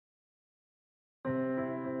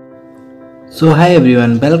So hi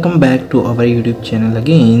everyone, welcome back to our YouTube channel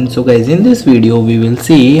again. So guys, in this video we will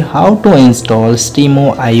see how to install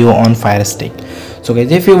Stremio IO on Firestick. So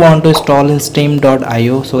guys, if you want to install in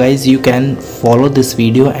Stream.io, so guys you can follow this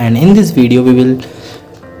video, and in this video we will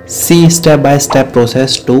see step-by-step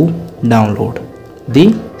process to download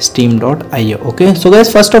the Stream.io. Okay, so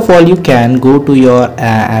guys, first of all you can go to your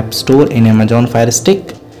app store in Amazon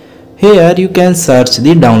Firestick. Here you can search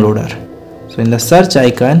the downloader. So in the search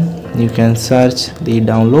icon you can search the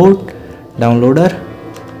downloader.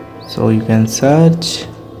 So you can search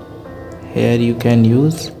here, you can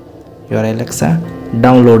use your Alexa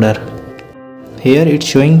downloader. Here it's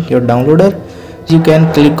showing your downloader, you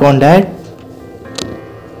can click on that.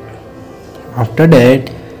 After that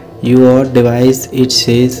your device, it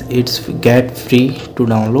says it's get free to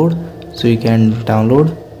download, so you can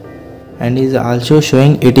download, and is also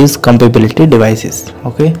showing it is compatibility devices.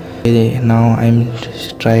 Okay, now I'm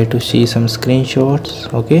try to see some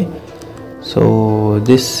screenshots. Okay, so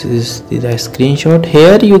this is the screenshot.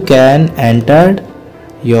 Here you can enter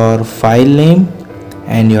your file name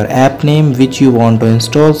and your app name which you want to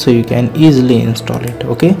install, so you can easily install it.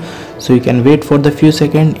 Okay, so you can wait for the few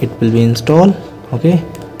seconds, it will be installed. Okay,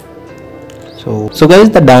 so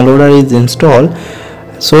guys, the downloader is installed.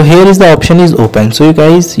 So here is the option is open, so you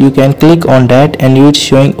guys, you can click on that and it's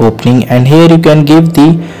showing opening, and here you can give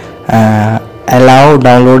the allow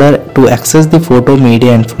downloader to access the photo,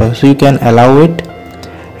 media and flow. So you can allow it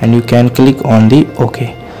and you can click on the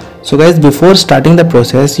OK. So guys, before starting the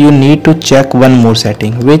process you need to check one more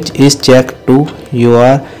setting, which is check to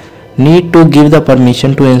your need to give the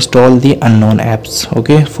permission to install the unknown apps.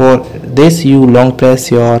 Okay, for this you long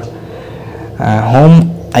press your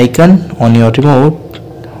home icon on your remote.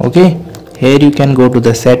 Okay, here you can go to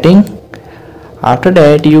the setting. After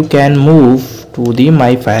that you can move to the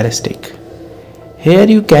My Firestick. Here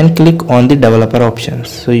you can click on the developer options.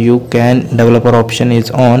 So you can, developer option is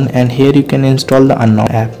on, and here you can install the unknown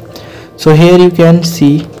app. So here you can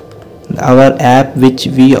see our app which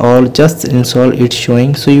we all just installed, it's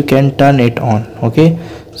showing, so you can turn it on. Okay,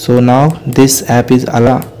 so now this app is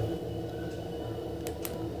our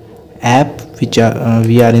app which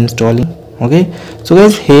we are installing. Okay, so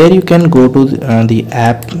guys, here you can go to the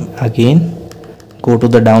app again, go to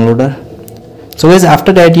the downloader. So guys,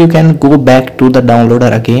 after that you can go back to the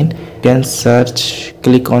downloader again, you can search,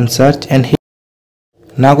 click on search, and here,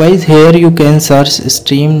 now guys, here you can search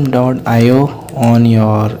Stream.io on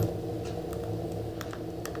your.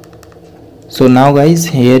 So now guys,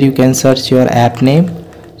 here you can search your app name.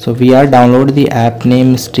 So we are download the app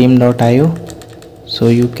name Stream.io. So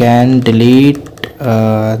you can delete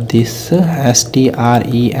this stremio.com.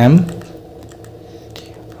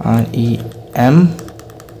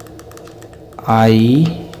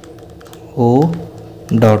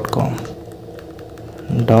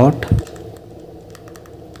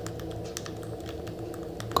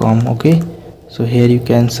 Okay, so here you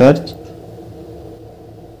can search.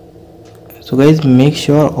 So guys, make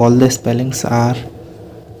sure all the spellings are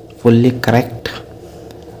fully correct.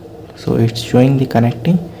 So it's showing the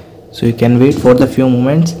connecting, so you can wait for the few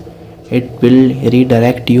moments, it will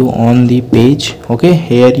redirect you on the page. Okay,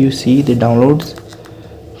 here you see the downloads.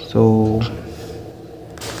 So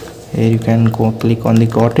here you can go click on the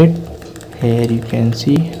got it. Here you can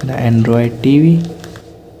see the Android TV.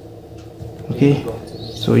 Okay,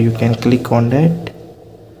 so you can click on that.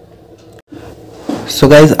 So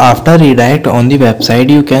guys, after redirect on the website,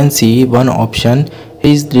 you can see one option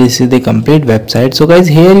is this is the complete website. So guys,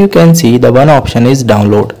 here you can see the one option is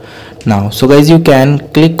download now. So guys, you can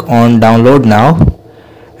click on download now,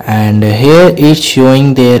 and here it's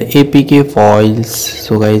showing their APK files.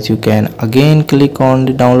 So guys, you can again click on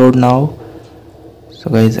the download now. So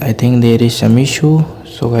guys, I think there is some issue,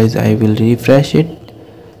 so guys I will refresh it.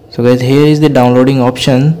 So guys, here is the downloading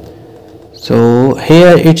option. So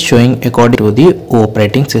here it's showing according to the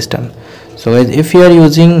operating system. So guys, if you are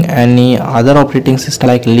using any other operating system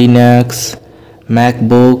like Linux,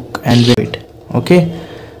 MacBook and Windows, okay,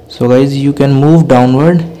 so guys you can move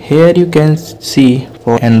downward. Here you can see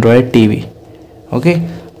for Android TV. Okay,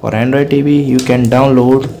 for Android TV you can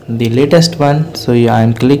download the latest one. So yeah, I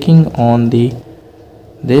am clicking on the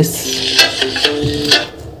this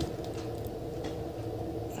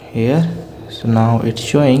here. So now it's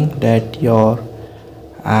showing that your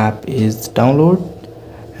app is download,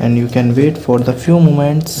 and you can wait for the few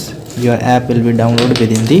moments, your app will be downloaded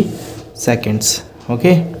within the seconds.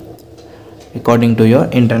 Okay, according to your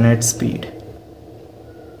internet speed.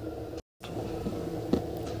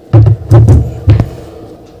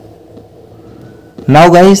 Now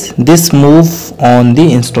guys, this move on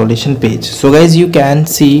the installation page. So guys, you can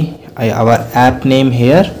see our app name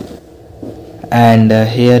here, and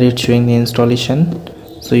here it's showing the installation.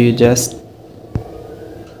 So you just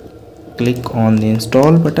click on the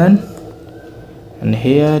install button, and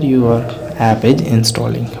here your app is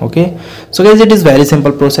installing. Okay, so guys, it is very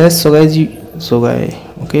simple process. So guys,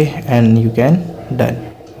 okay, and you can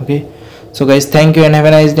done. Okay, so guys, thank you and have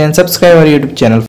a nice day, and subscribe our YouTube channel.